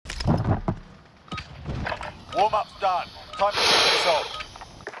Warm-up's done. Time to kick this off.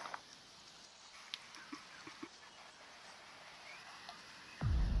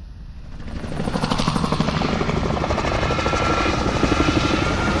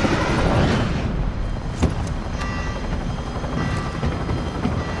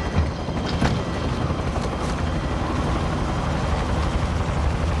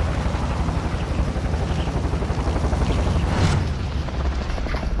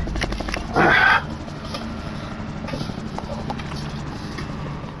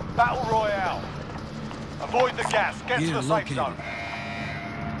 Battle Royale. Avoid the gas. Get to the safe zone.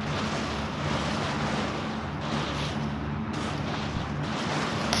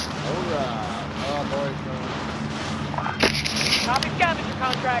 Alright. Oh, boys. Copy scavenger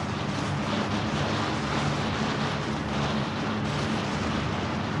contract.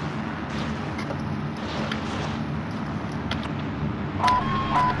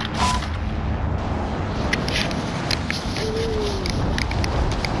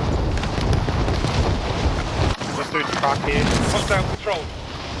 This dude's back here. Hostile control.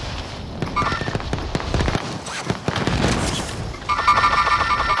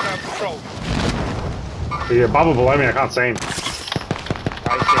 Hostile control. There's a bubble below me, I can't see him.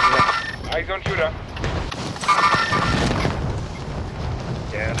 Eyes on shooter.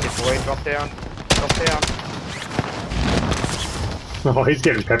 Yeah, this boy, drop down. Drop down. Oh, he's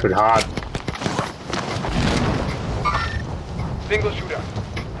getting peppered hard. Single shooter.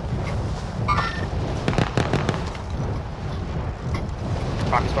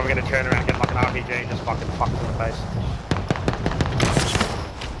 Fuck, he's probably gonna turn around and get like an RPG and just fucking fuck him in the face.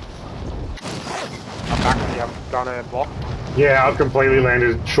 I'm back, you haven't done a block. Yeah, I've completely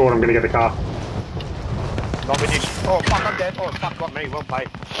landed short, I'm gonna get the car. Not with you. Oh fuck, I'm dead. Oh fuck, got me, well played.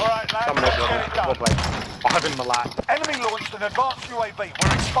 Alright, lads, Someone let's else get got it me, done. well played. Ivan Milat. Enemy launched an advanced UAV.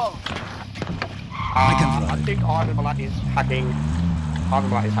 We're exposed. I think Ivan Milat is hacking. Ivan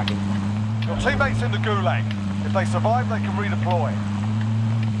Milat is hacking. Your teammates in the gulag. If they survive, they can redeploy.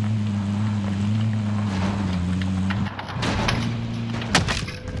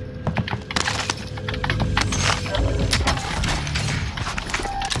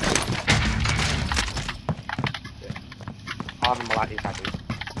 Ivan Milat is hacking.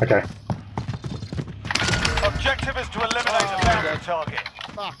 Okay. Objective is to eliminate the boundary target.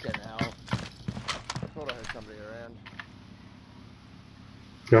 Fucking hell. I thought I heard somebody around.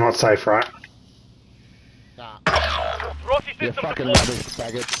 You're not safe, right? Nah. Rossi You system fucking deployed. rubbish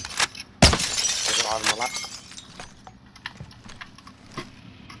faggots. There's an Ivan Milat.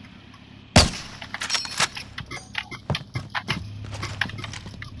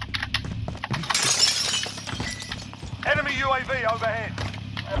 Enemy UAV overhead.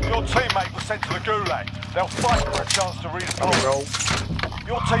 Your teammate was sent to the gulag. They'll fight for a chance to redeploy. Roll.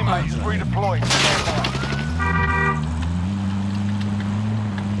 Your teammate is redeploying. Stand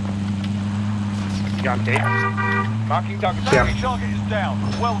You got deep. Marking target. by. Yeah. Enemy target is down.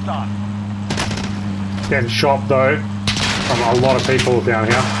 Well done. Getting shot though from a lot of people down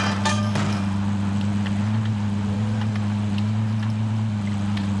here.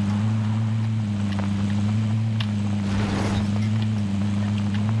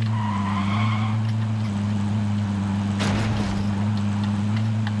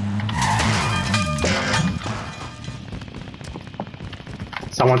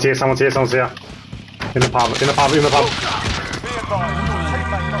 Someone's here, someone's here, someone's here. In the pub, in the pub, in the pub. Be advised, your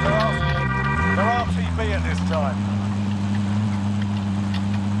teammate got their RTB at this time.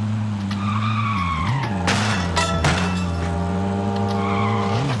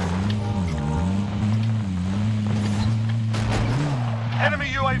 Enemy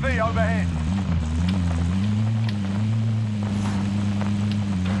UAV overhead.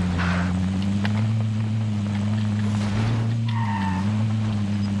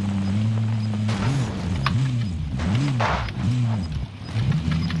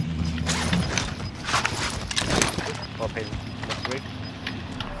 Open next week.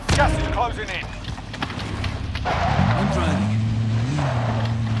 Gas is closing in. I'm driving.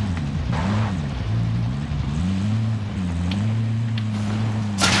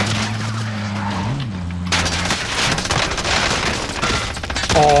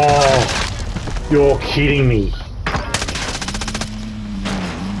 Oh, you're kidding me.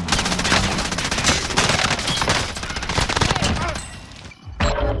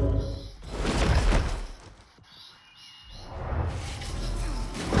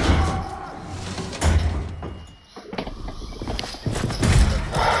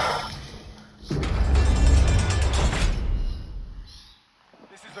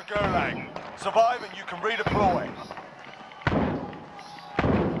 This is the gulag. Survive and you can redeploy.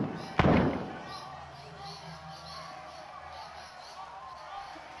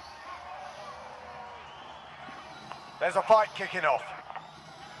 There's a fight kicking off.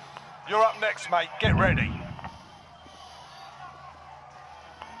 You're up next, mate. Get ready.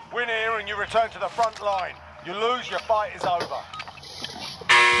 Win here and you return to the front line. You lose, your fight is over.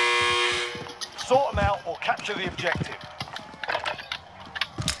 Sort them out or capture the objective.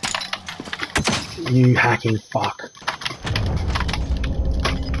 You hacking fuck.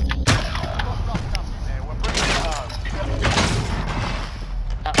 There, we're bringing it home.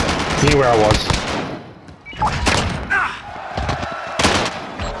 Knew where I was.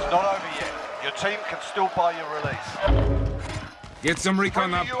 It's not over yet. Your team can still buy your release. Get some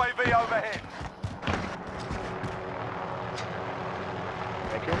recon Bring up. the UAV overhead.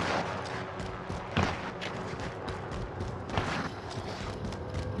 Thank you.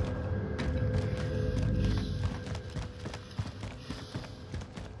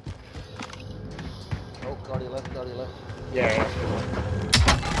 Oh, got you left, got you left. Yeah, that's good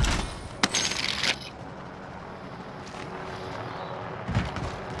one.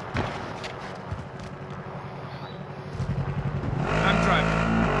 I'm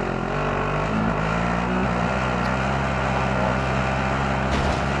driving.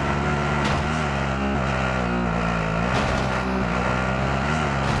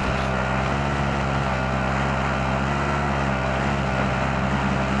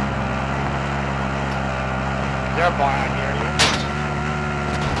 They're behind here,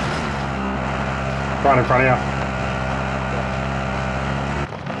 Right in front of you.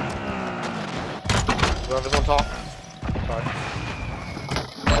 Whoever's on top. Sorry.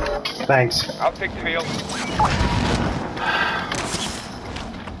 you. Thanks. I'll take the field.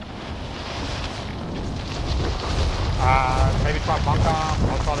 Maybe try bunker.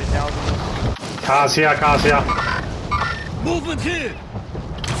 I'll try these houses. Cars here, cars here. Movement here.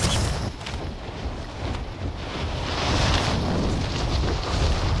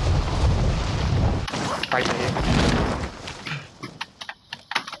 Right here.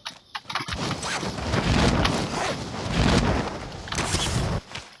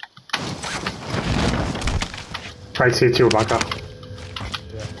 Crates here too, bunker.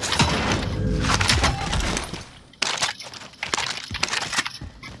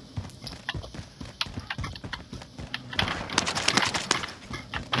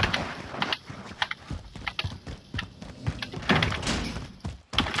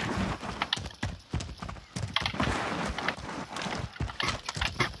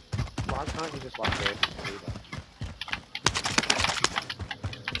 Why can't you just like do that?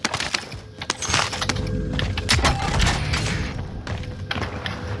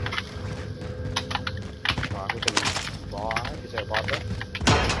 Right, we can buy. Is there a buy there?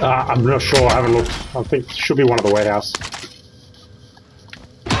 I'm not sure, I haven't looked. I think it should be one of the warehouse.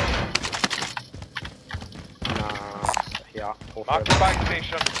 Yeah. Mark the buy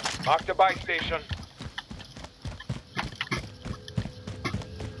station. Mark the buy station.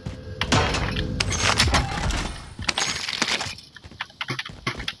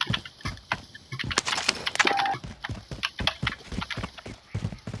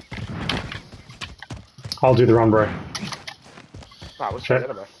 I'll do the run, bro. Right, what's Okay. the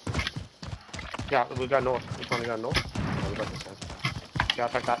other way? Yeah, we'll go north. Which one to go north? Oh, we got this one. Yeah, I'll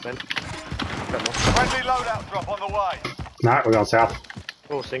take that then. Go north. Friendly loadout drop on the way. No, we're going south.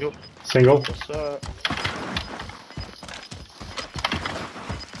 Oh, single. Single. Yes,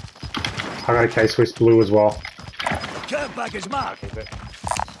 I got a K-Swiss blue as well. Care package marked. keep it.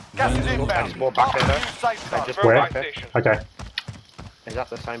 Gas is I inbound. just bought back there, Mark the though. new safe zone. just Where? back there. Station. Okay. Is that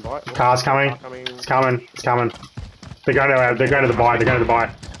the same bite? Car's coming. It's coming. It's coming. They're going to the buy. They're going to the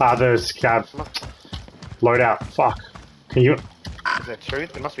buy. The scab. Loadout. Fuck. Can you? Is there two?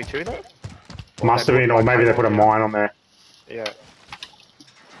 There must be two there? Must have been, or maybe they put a mine on there. Yeah.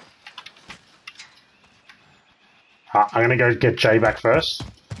 I'm gonna go get Jay back first.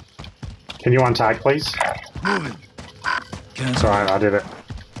 Can you untag, please? Moving. Cancel. Sorry, I did it.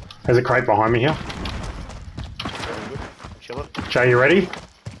 There's a crate behind me here. Very good. Chill it. Jay, you ready?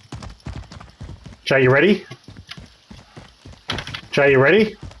 Jay, you ready? Jay, you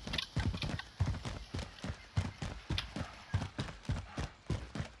ready?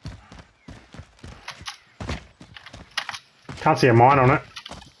 Can't see a mine on it.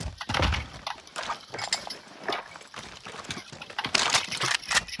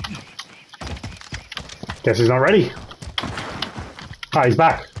 Guess he's not ready. Oh, he's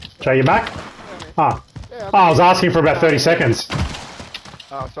back. Jay, you back? Ah. Yeah, Oh, I was asking for about 30 seconds.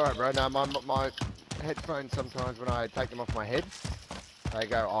 oh, sorry, bro. No, my headphones sometimes when I take them off my head, they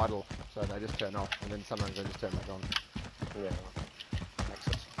go idle, so they just turn off, and then sometimes they just turn back on. Yeah. Makes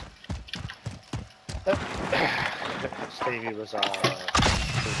sense. Stevie was a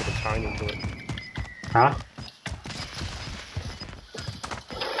bit of tone into it. Huh?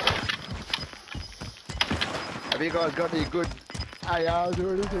 Have you guys got any good ARs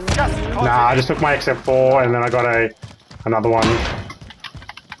or anything? Gas is closing Nah, I in. just took my XF4 and then I got another one.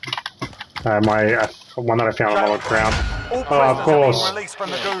 My one that I found on the ground. All Oh, of prisoners have course. been released from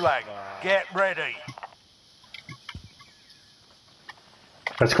the gulag. Get ready.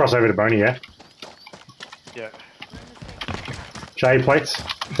 Let's cross over to Boney, yeah? Yeah. J plates.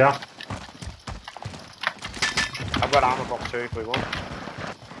 Yeah. I've got armor box too if we want.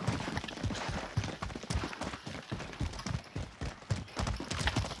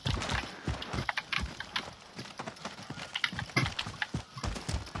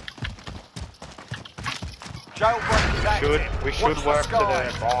 Jailbreak is active. We should Watch work the to sky.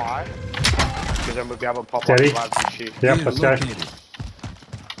 the buy. Because then we'll be able to pop Steady. up gloves and shit. Yep, Here let's go. located.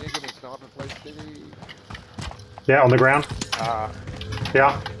 Can you give me a sniper, please, Stevie? Yeah, on the ground.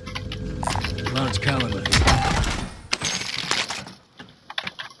 Yeah. Large caliber.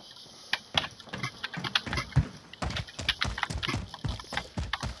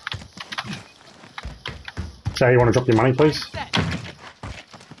 Jay, you want to drop your money, please?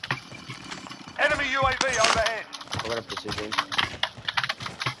 Enemy UAV overhead. I've got a precision.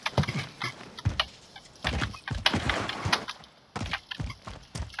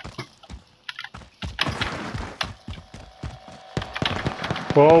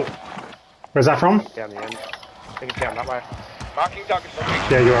 Well, where's that from? Down the end. I think it's down that way. Marking target location.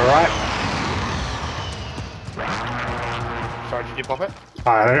 Yeah, you alright? Sorry, did you pop it?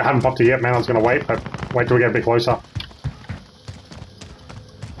 I haven't popped it yet, man. I was going to wait, but wait till we get a bit closer.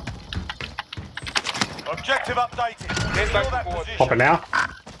 Objective updated. Stand Secure back that forward. position. Pop it now.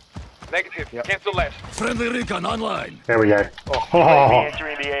 Negative. Yep. Cancel left. Friendly recon online. There we go. UAV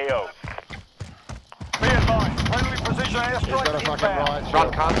entering the AO. Be advised, friendly precision He's got a airstrike fucking inbound. riot Run,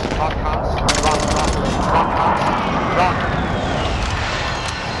 shot. cunts. Run, cunts. Run, cunts. Run.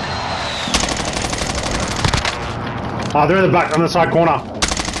 Oh, they're in the back, on the side corner.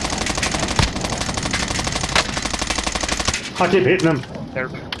 I keep hitting them. They're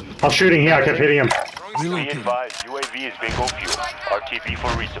I was shooting here, I kept hitting them. Relocated. UAV is bingo fuel. RTB for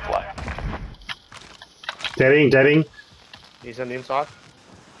resupply. Deading. he's on the inside.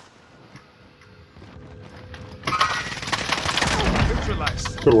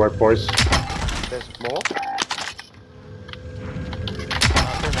 Neutralized. Good work, boys. There's more.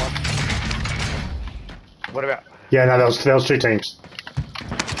 What about? Yeah, no, there was two teams.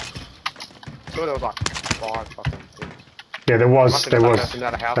 So there was like 5 fucking things. Yeah, there was. There was.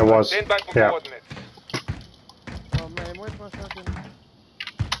 Stand back for Yeah. coordinates. Oh man, where's my fucking...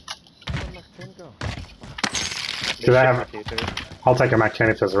 Where'd my 10 go? Do they have? I'll take a Mac 10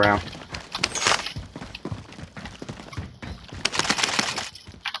 if there's around.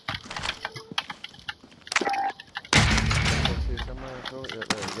 Let's see somewhere. Oh, yeah,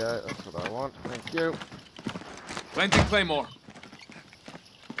 there we go. That's what I want. Thank you. Planting Claymore.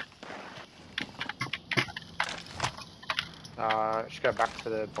 Should go back to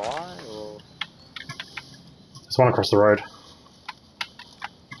the buy or There's one across the road.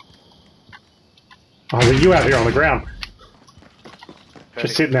 Oh, there's you out here on the ground.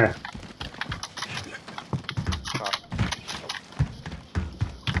 Just sitting there.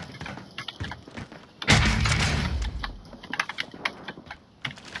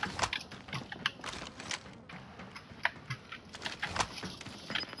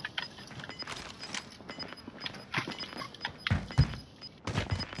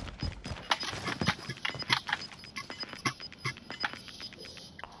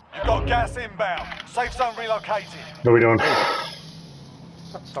 You've got gas inbound. Safe zone relocated. What are we doing?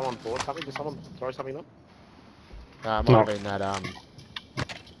 someone bought something? Did someone throw something up? Might No. have been that,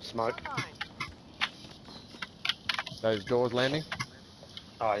 Smoke. those doors landing.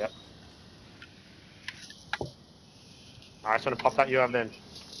 Oh, yep. Alright, just want to pop that UAV then.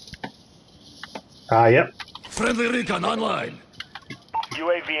 Yep. Friendly recon online.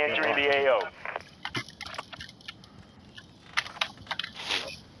 UAV entering the AO.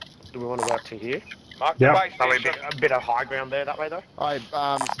 Do we want to work to here? Mark the Yep. buy Probably station. a bit of high ground there that way though. Hi,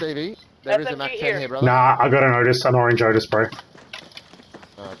 Stevie. There is a Mac 10 here, brother. Nah, I got an Otis, an orange Otis, bro.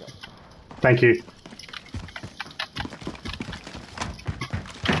 Oh, okay. Thank you.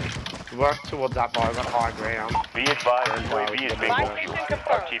 Work towards that bar, we've got high ground. Be advised, And, UAV is get bingo back. fuel.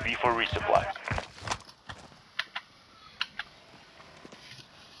 RTB for resupply.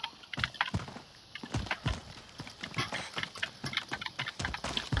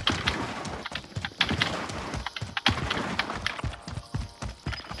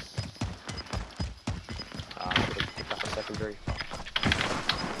 Should have picked up a secondary.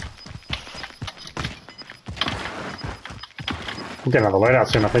 We'll get another loadout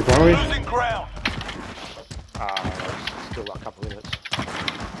soon, I think, won't we? Losing ground.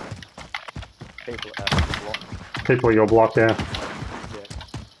 people at the block. People at your block, yeah. Yeah.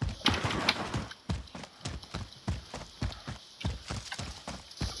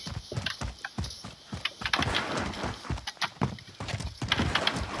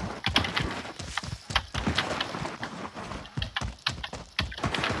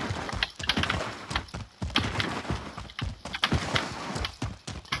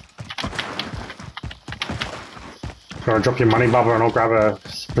 You want to drop your money, Bubba, and I'll grab a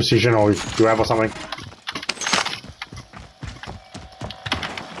precision or duab or something.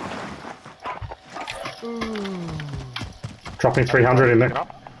 Drop me 300 in Pick it there.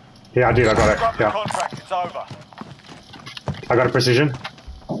 up. Yeah, I did. I got Scrub it. the Yeah, contract, it's over. I got a precision.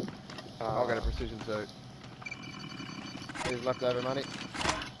 I'll get a precision suit. Here's leftover money.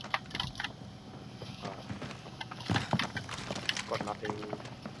 Got nothing.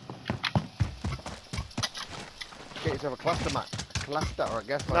 Get yourself a cluster, mate. Cluster or a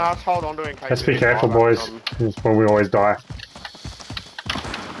gas No, mask. let's hold on to it in case. Let's we be need careful, fire boys. from- It's when we always die.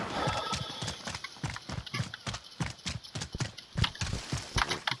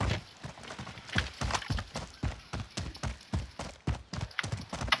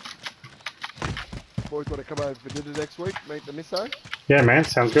 Boys want to come over for dinner next week, meet the misso. Yeah, man.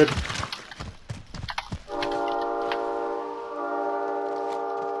 Sounds good.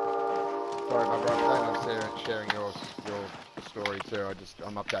 Sorry, my brother, I'm sharing your story too.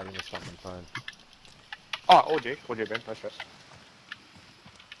 I'm updating this fucking phone. Oh, all due, Ben. No stress.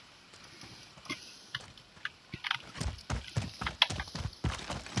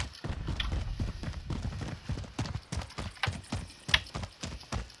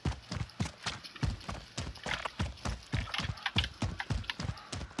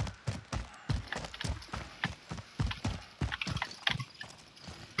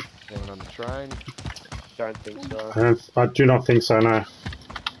 Anyone on the train? Don't think so. I do not think so, no.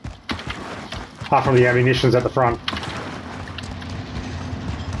 Apart from the ammunition's at the front.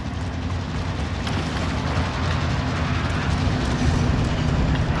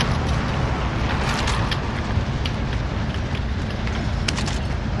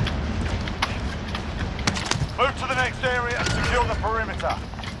 Move to the next area and secure the perimeter.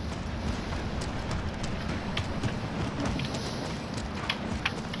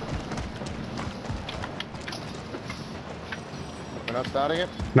 We're not starting it?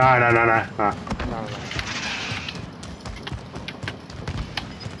 No, no, no, no, no. No.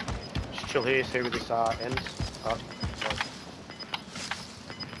 Just chill here, see where this ends. Sorry.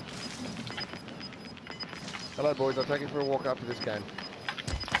 Hello boys, I'll take you for a walk after this game.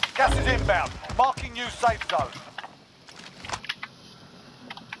 Gas is inbound. Marking new safe zone.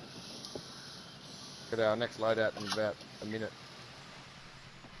 Get our next loadout in about a minute.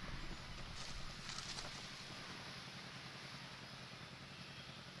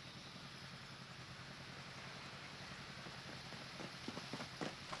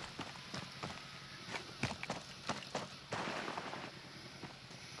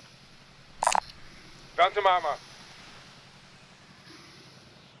 Phantom armor.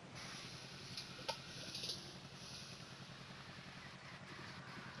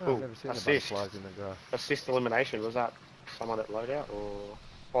 Oh, I've never seen the assist. butterflies in the grass. Assist elimination, was that someone at loadout or?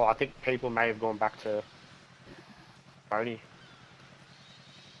 Well, I think people may have gone back to Boney.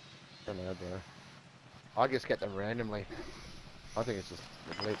 I don't know, bro. I just get them randomly. I think it's just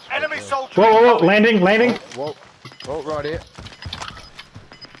a glitch. Enemy but, soldier. Whoa, whoa, whoa! incoming. Landing! Whoa, right here.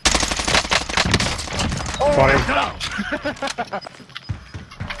 Got him.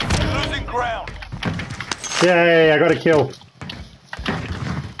 Losing ground. Yeah, I got a kill.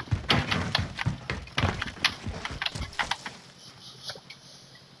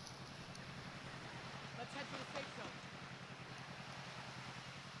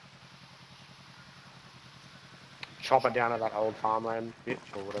 Chop it down to that old farmland bitch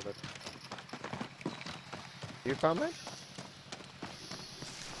or whatever. You found that?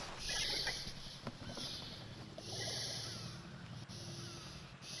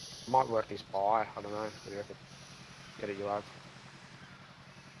 Might work this buy, I don't know. What do you reckon? Get it, you love.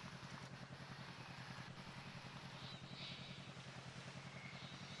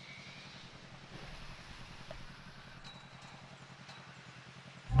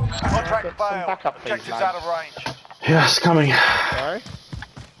 Contract Get some failed. backup, please, Objectives lads. out of range. Yes, coming. Sorry?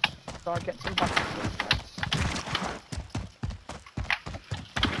 So I get some backup, please, lads.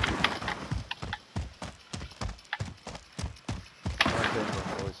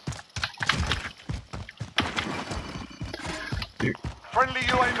 Friendly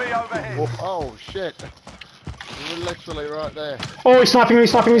UAV overhead. Oh shit. You were literally right there. Oh, he's sniping me,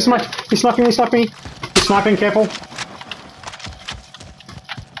 he's sniping me, he's sniping me, he's sniping me. He's sniping, careful.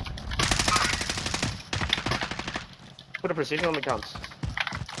 Put a precision on the guns.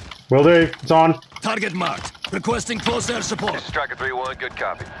 Will do. It's on. Target marked. Requesting close air support. This is Striker 3-1, good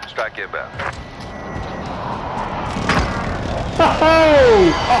copy. Strike inbound.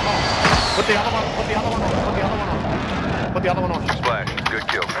 Oh! Put the other one, put the other one on, put the other one on. Put the other one on. Splash, good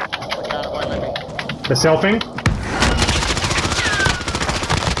kill. Won't let me. They're selfing.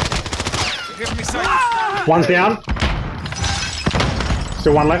 Give me sight. One's down.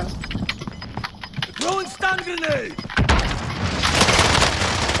 Still one left. Throwing stun grenade.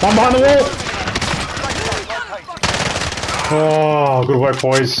 One behind the wall. Oh, good work,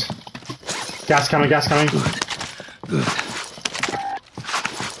 boys. Gas coming, gas coming. Good.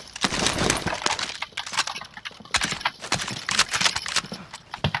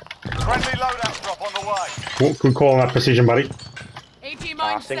 Friendly loadout drop on the way. Oh, good call on that precision, buddy.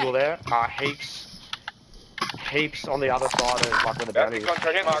 Single there. Heaps on the other side of like where the bounty Bounty is.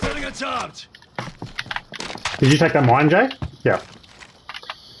 contract marked. Setting a charge. Did you take that mine, Jay? Yeah.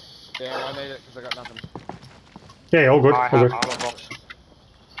 Yeah, I need it because I got nothing. Yeah, all good. I All have good. armor box.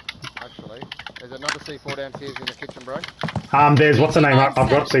 Actually, there's another C4 downstairs in the kitchen, bro. There's what's the name? I've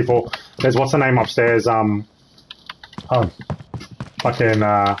got C4. There's what's the name upstairs? Fucking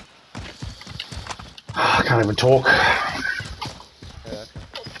I can't even talk. Yeah,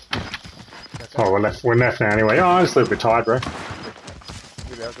 okay. Oh, we're left now anyway. Oh, I'm just a little bit tired, bro.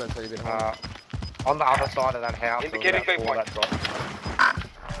 Maybe I was going to say you've been home. On the other side of that house, Indicating there was about big four point. that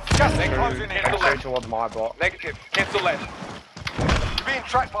dropped. Gas is closing in. Two towards my bot. Negative. Cancel left. You're being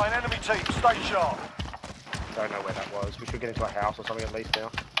tracked by an enemy team. Stay sharp. Don't know where that was. We should get into a house or something at least now.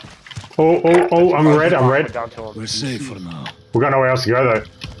 Oh, I'm red. We're down to We're him. safe for now. We've got nowhere else to go, though.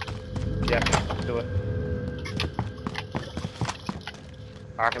 Yeah, let's do it.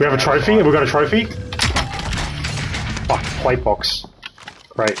 We have a trophy? Have we got a trophy? Fuck, plate box.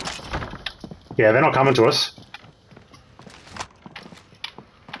 Great. Yeah, they're not coming to us.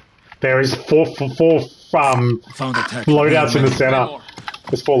 There is four Found attack. loadouts in the Planting center. Claymore.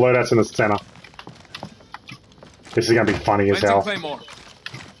 There's 4 loadouts in the center. This is gonna be funny as Planting hell. Claymore.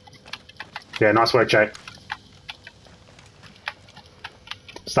 Yeah, nice work, Jay.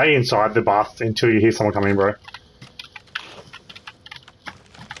 Stay inside the bath until you hear someone come in, bro.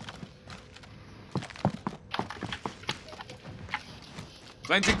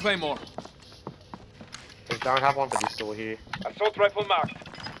 Planting Claymore. We don't have one, but he's still here. Assault rifle marked.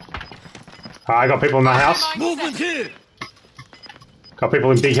 I got people in the house. Movement here. Got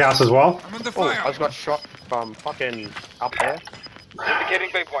people in big house as well. I'm under Oh, fire. I just got shot from fucking up there. Indicating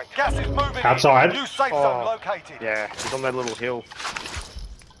bay point. Gas is moving Outside. in. New safe Oh. zone located. Yeah, he's on that little hill.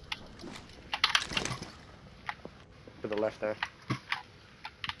 To the left there.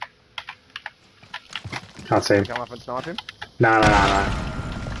 Can't see him. Come up and snipe him. No.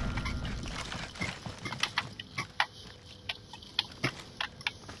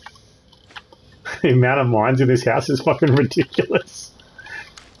 The amount of mines in this house is fucking ridiculous.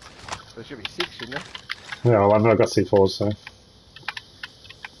 There should be 6, shouldn't there? Yeah, well, I've not got C4s, so.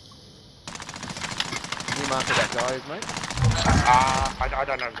 Can you mark where that guy is, mate? I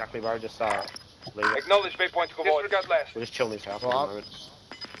don't know exactly, bro. Just leave it. Acknowledge bay point. Disregard last. We're just chilling in this house Well, at the moment.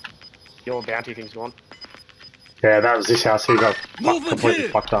 Your bounty thing's gone. Yeah, that was this house here got Movement completely here.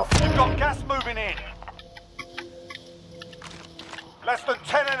 fucked up. You've got gas moving in. Less than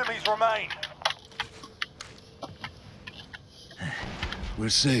 10 enemies remain. We're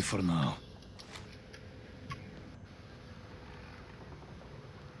safe for now.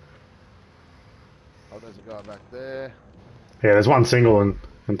 Oh, there's a guy back there. Yeah, there's 1 single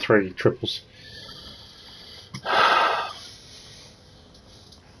and 3 triples.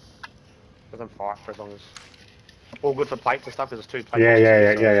 Doesn't fight for as long as. All good for plates and stuff. There's 2 plates.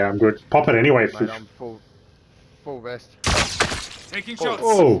 Yeah, I'm good. Pop it anyway. Mate, I'm full vest. Taking shots.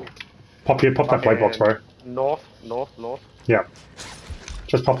 Oh! Pop that plate box, bro. North. Yeah.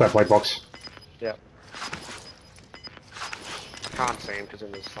 Just pop that plate box. Yeah. Can't see him because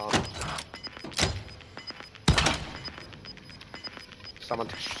in the sun. Someone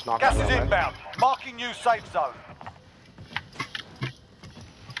sniped Gas that is way. inbound. Marking new safe zone.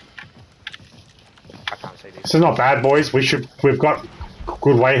 I can't see these. This is not bad, boys. We've got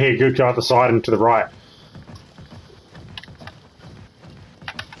good way here. Good go out the side and to the right.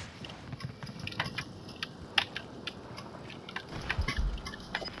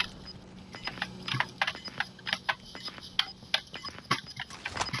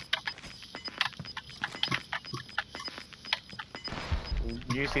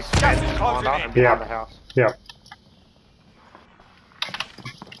 Use this Gas fence is closing behind in. and behind Yeah. the house. Yeah.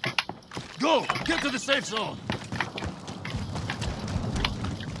 Go. Get to the safe zone.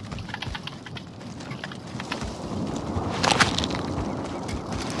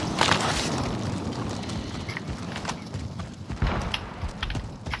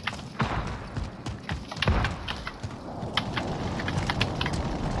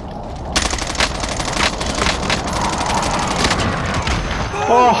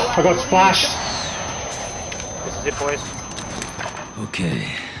 Oh, I got splashed. This is it, boys.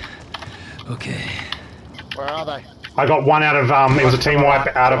 Okay. Okay. Where are they? I got one out of, it was a team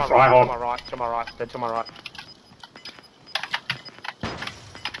wipe out of To my IHOP. right, to my right. They're to my right.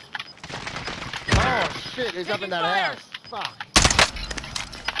 Oh shit, he's up in that house. Fuck.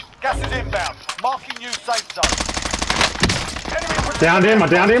 Gas is inbound. Marking new safe zone. Enemy precision Downed him, I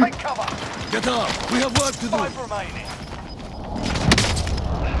downed him. Take cover. Get up. We have work to do. 5 remaining.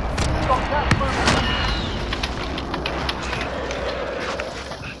 Got gas moving.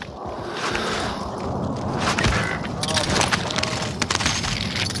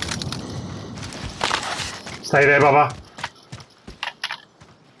 Stay there, Bubba.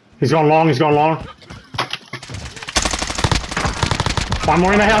 He's gone long, he's gone long. One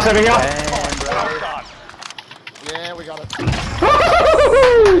more in the house over here. Well done. Yeah, we got it.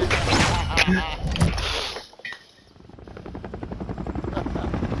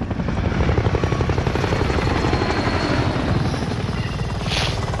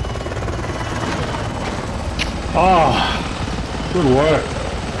 Oh, good work.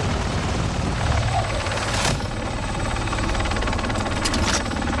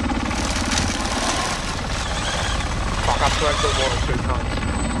 Fuck, I've thrown the water 2 times.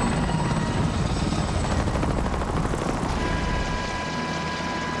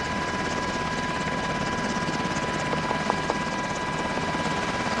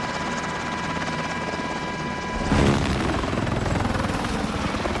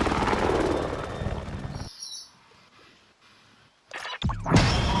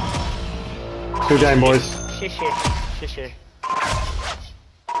 Good game, boys. Shishi.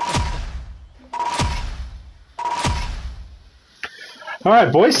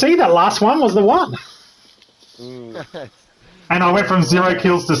 Alright, boys, see, that last one was the one. And I went from 0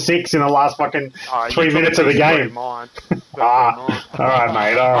 kills to 6 in the last fucking 3 minutes of the game. Mine. Ah, alright,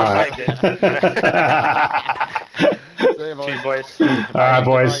 mate, alright. See you, boys. Cheers, boys. Alright,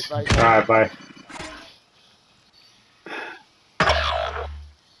 boys. Bye, bye. Alright, bye.